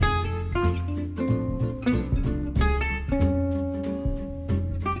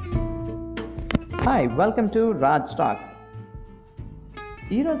Hi welcome to Raj talks.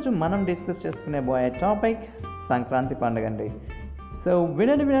 ఈరోజు మనం discuss చేసుకునే పోయే టాపిక్ సంక్రాంతి పండుగ అండి. సో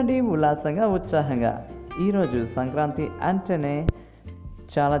వినండి ఉల్లాసంగా ఉత్సాహంగా. ఈరోజు సంక్రాంతి అంటేనే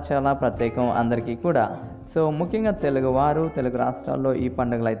చాలా ప్రత్యేకం అందరికీ కూడా. సో ముఖ్యంగా తెలుగు రాష్ట్రాల్లో ఈ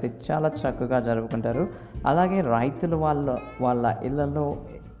పండుగలు అయితే చాలా చక్కగా జరుపుకుంటారు. అలాగే రైతులు వాళ్ళ ఇళ్లలో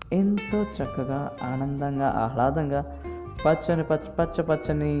ఎంతో చక్కగా ఆనందంగా ఆహ్లాదంగా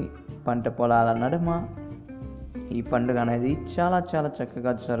పచ్చని పంట పొలాల నడుమ ఈ పండుగ అనేది చాలా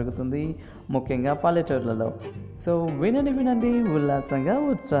చక్కగా జరుగుతుంది, ముఖ్యంగా పల్లెటూర్లలో. సో వినండి ఉల్లాసంగా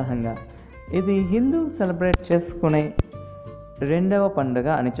ఉత్సాహంగా. ఇది హిందువులు సెలబ్రేట్ చేసుకునే రెండవ పండుగ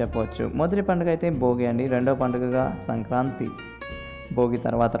అని చెప్పవచ్చు. మొదటి పండుగ అయితే భోగి అండి, రెండవ పండుగగా సంక్రాంతి. భోగి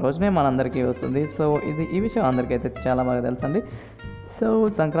తర్వాత రోజునే మనందరికీ వస్తుంది. సో ఈ విషయం అందరికీ అయితే చాలా బాగా తెలుసు అండి. సో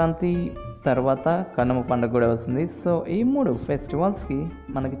సంక్రాంతి తర్వాత కనుమ పండుగ కూడా వస్తుంది. సో ఈ 3 ఫెస్టివల్స్కి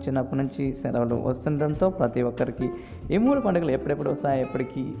మనకి చిన్నప్పటి నుంచి సెలవులు వస్తుండడంతో ప్రతి ఒక్కరికి ఈ 3 పండుగలు ఎప్పుడెప్పుడు వస్తాయి,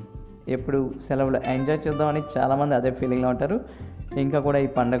 ఎప్పుడు సెలవులు ఎంజాయ్ చేద్దామని చాలామంది అదే ఫీలింగ్లో ఉంటారు. ఇంకా కూడా ఈ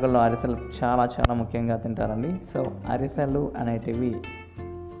పండుగల్లో అరిసెలు చాలా ముఖ్యంగా తింటారండి. సో అరిసెలు అనేటివి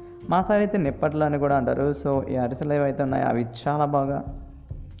మా సైడ్ అయితే నిప్పట్లు అని కూడా అంటారు. సో ఈ అరిసెలు ఏవైతే ఉన్నాయో అవి చాలా బాగా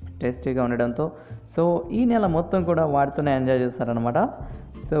టేస్టీగా ఉండడంతో సో ఈ నెల మొత్తం కూడా వాటితోనే ఎంజాయ్ చేస్తారనమాట.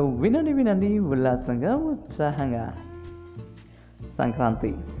 సో వినండి ఉల్లాసంగా ఉత్సాహంగా. సంక్రాంతి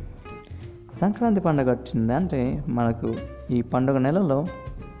పండుగ వచ్చిందంటే మనకు ఈ పండుగ నెలలో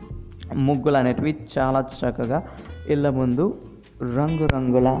ముగ్గులు అనేటివి చాలా చక్కగా ఇళ్ళ ముందు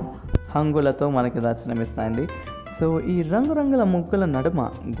రంగురంగుల హంగులతో మనకి దర్శనమిస్తాయండి. సో ఈ రంగురంగుల ముగ్గుల నడుమ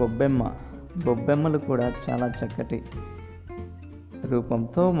గొబ్బెమ్మలు కూడా చాలా చక్కటి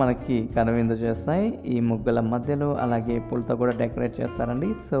రూపంతో మనకి కనువిందు చేస్తాయి. ఈ ముగ్గుల మధ్యలో అలాగే పూలతో కూడా డెకరేట్ చేస్తారండి.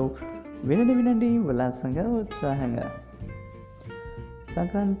 సో వినండి ఉల్లాసంగా ఉత్సాహంగా.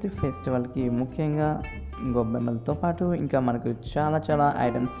 సంక్రాంతి ఫెస్టివల్కి ముఖ్యంగా గొబ్బెమ్మలతో పాటు ఇంకా మనకు చాలా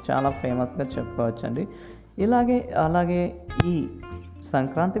ఐటమ్స్ చాలా ఫేమస్గా చెప్పుకోవచ్చండి. అలాగే ఈ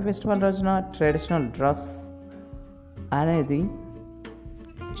సంక్రాంతి ఫెస్టివల్ రోజున ట్రెడిషనల్ డ్రెస్ అనేది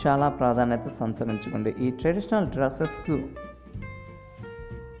చాలా ప్రాధాన్యత సంతరించుకుంది. ఈ ట్రెడిషనల్ డ్రెస్సెస్కు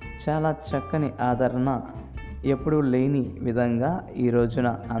చాలా చక్కని ఆదరణ ఎప్పుడూ లేని విధంగా ఈ రోజున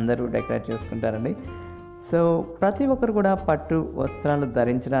అందరూ డెకరేట్ చేసుకుంటారండి. సో ప్రతి ఒక్కరు కూడా పట్టు వస్త్రాలు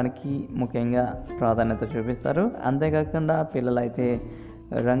ధరించడానికి ముఖ్యంగా ప్రాధాన్యత చూపిస్తారు. అంతేకాకుండా పిల్లలైతే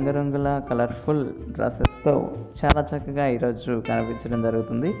రంగురంగుల కలర్ఫుల్ డ్రెస్సెస్తో చాలా చక్కగా ఈరోజు కనిపించడం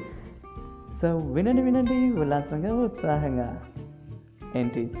జరుగుతుంది. సో వినండి ఉల్లాసంగా ఉత్సాహంగా.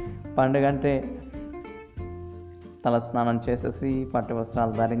 ఏంటి పండుగ అంటే తలస్నానం చేసేసి పట్టు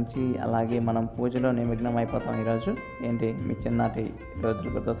వస్త్రాలు ధరించి అలాగే మనం పూజలో నిమగ్నం అయిపోతాం. ఈరోజు ఏంటి మీ చిన్నటి రోజులు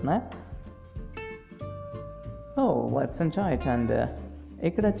గుర్తొస్తున్నాయి. Let's enjoy it. అండ్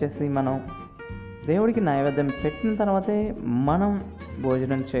ఇక్కడ వచ్చేసి మనం దేవుడికి నైవేద్యం పెట్టిన తర్వాతే మనం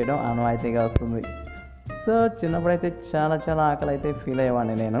భోజనం చేయడం ఆనవాయితీగా వస్తుంది. సో చిన్నప్పుడైతే చాలా ఆకలి అయితే ఫీల్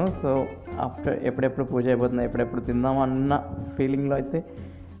అయ్యేవాడిని నేను. సో ఆఫ్టర్ ఎప్పుడెప్పుడు పూజ అయిపోతుంది, ఎప్పుడెప్పుడు తిందామన్న ఫీలింగ్లో అయితే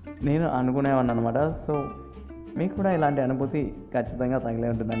నేను అనుకునేవాడిని అనమాట. సో మీకు కూడా ఇలాంటి అనుభూతి ఖచ్చితంగా తగిలే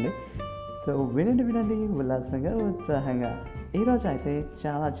ఉంటుందండి. సో వినండి ఉల్లాసంగా ఉత్సాహంగా. ఈరోజు అయితే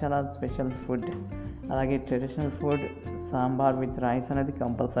చాలా స్పెషల్ ఫుడ్ అలాగే traditional food sambar with rice అనేది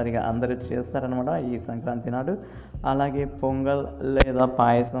కంపల్సరీగా అందరూ చేస్తారనమాట ఈ సంక్రాంతి నాడు. అలాగే పొంగల్ లేదా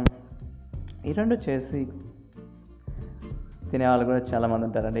పాయసం ఈ 2 చేసి తినేవాళ్ళు కూడా చాలామంది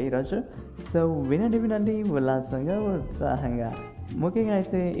ఉంటారండి ఈరోజు. సో వినండి ఉల్లాసంగా ఉత్సాహంగా. ముఖ్యంగా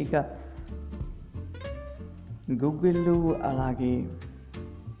అయితే ఇక గుగ్గిళ్ళు అలాగే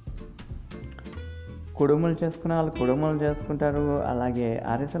కుడుములు చేసుకునే వాళ్ళు కుడుములు చేసుకుంటారు. అలాగే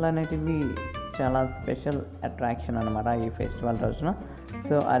అరిసెలు అనేటివి చాలా స్పెషల్ అట్రాక్షన్ అనమాట ఈ ఫెస్టివల్ రోజున.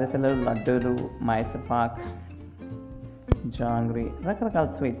 సో అరిసెలు, లడ్డూలు, మైసూర్ పాక్, జాంగ్రీ, రకరకాల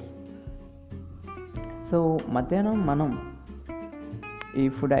స్వీట్స్. సో మధ్యాహ్నం మనం ఈ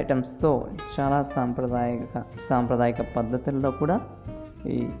ఫుడ్ ఐటమ్స్తో చాలా సాంప్రదాయక పద్ధతుల్లో కూడా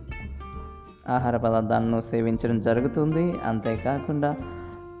ఈ ఆహార పదార్థాలను సేవించడం జరుగుతుంది. అంతేకాకుండా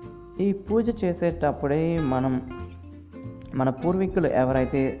ఈ పూజ చేసేటప్పుడే మన పూర్వీకులు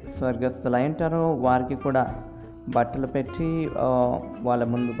ఎవరైతే స్వర్గస్థులై ఉంటారో వారికి కూడా బట్టలు పెట్టి వాళ్ళ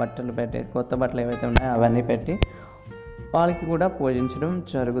ముందు బట్టలు పెట్టి కొత్త బట్టలు ఏవైతే ఉన్నాయో అవన్నీ పెట్టి వాళ్ళకి కూడా పూజించడం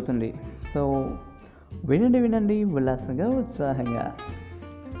జరుగుతుంది. సో వినండి ఉల్లాసంగా ఉత్సాహంగా.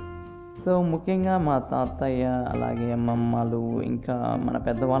 సో ముఖ్యంగా మా తాతయ్య అలాగే అమ్మమ్మలు ఇంకా మన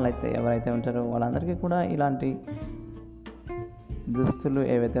పెద్దవాళ్ళు అయితే ఎవరైతే ఉంటారో వాళ్ళందరికీ కూడా ఇలాంటి దుస్తులు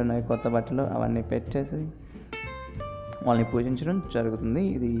ఏవైతే ఉన్నాయో కొత్త బట్టలు అవన్నీ పెట్టేసి వాళ్ళని పూజించడం జరుగుతుంది.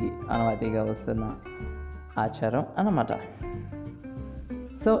 ఇది ఆనవాయితీగా వస్తున్న ఆచారం అన్నమాట.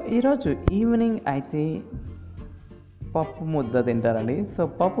 సో ఈరోజు ఈవినింగ్ అయితే పప్పు ముద్ద తింటారండి. సో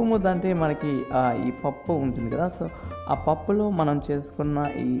పప్పు ముద్ద అంటే మనకి ఈ పప్పు ఉంటుంది కదా, సో ఆ పప్పులో మనం చేసుకున్న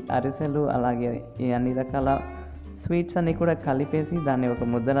ఈ అరిసెలు అలాగే ఈ అన్ని రకాల స్వీట్స్ అన్నీ కూడా కలిపేసి దాన్ని ఒక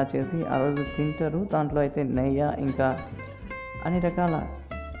ముద్దలా చేసి ఆ రోజు తింటారు. దాంట్లో అయితే నెయ్యి ఇంకా అన్ని రకాల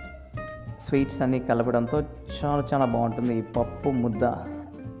స్వీట్స్ అన్నీ కలపడంతో చాలా చాలా బాగుంటుంది ఈ పప్పు ముద్ద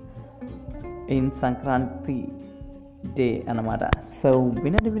ఇన్ సంక్రాంతి డే అన్నమాట. సో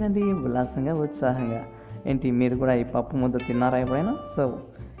వినండి ఉల్లాసంగా ఉత్సాహంగా. ఏంటి మీరు కూడా ఈ పప్పు ముద్ద తిన్నారా ఎప్పుడైనా? సో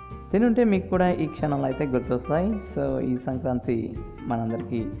తినుంటే మీకు కూడా ఈ క్షణాలు అయితే గుర్తొస్తాయి. సో ఈ సంక్రాంతి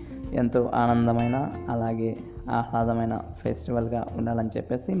మనందరికీ ఎంతో ఆనందమైన అలాగే ఆహ్లాదమైన ఫెస్టివల్గా ఉండాలని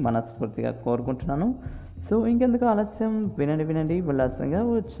చెప్పేసి మనస్ఫూర్తిగా కోరుకుంటున్నాను. సో ఇంకెందుకు ఆలస్యం, వినండి ఉల్లాసంగా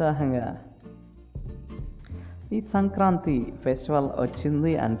ఉత్సాహంగా. ఈ సంక్రాంతి ఫెస్టివల్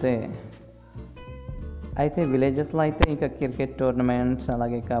వచ్చింది అంటే అయితే విలేజెస్లో అయితే ఇంకా క్రికెట్ టోర్నమెంట్స్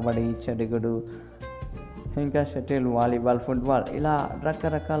అలాగే కబడ్డీ, చెడుగుడు, ఇంకా షటిల్, వాలీబాల్, ఫుట్బాల్ ఇలా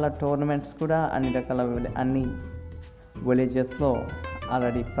రకరకాల టోర్నమెంట్స్ కూడా అన్ని విలేజెస్లో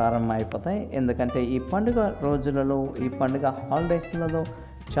ఆల్రెడీ ప్రారంభమైపోతాయి. ఎందుకంటే ఈ పండుగ రోజులలో ఈ పండుగ హాలిడేస్లలో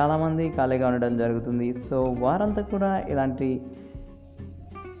చాలామంది ఖాళీగా ఉండడం జరుగుతుంది. సో వారంతా కూడా ఇలాంటి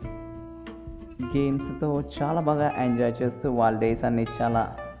గేమ్స్తో చాలా బాగా ఎంజాయ్ చేస్తూ వాళ్ళ డేస్ అన్ని చాలా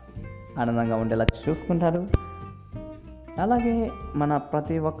ఆనందంగా ఉండేలా చూసుకుంటారు. అలాగే మన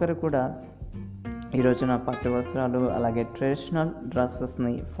ప్రతి ఒక్కరు కూడా ఈ రోజున పట్టు వస్త్రాలు అలాగే ట్రెడిషనల్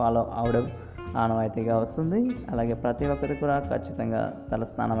డ్రెస్సెస్ని ఫాలో అవడం ఆనవాయితీగా వస్తుంది. అలాగే ప్రతి ఒక్కరు కూడా ఖచ్చితంగా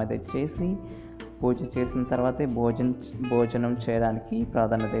తలస్నానం అయితే చేసి పూజ చేసిన తర్వాతే భోజనం చేయడానికి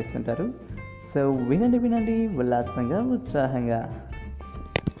ప్రాధాన్యత ఇస్తుంటారు. సో వినండి ఉల్లాసంగా ఉత్సాహంగా.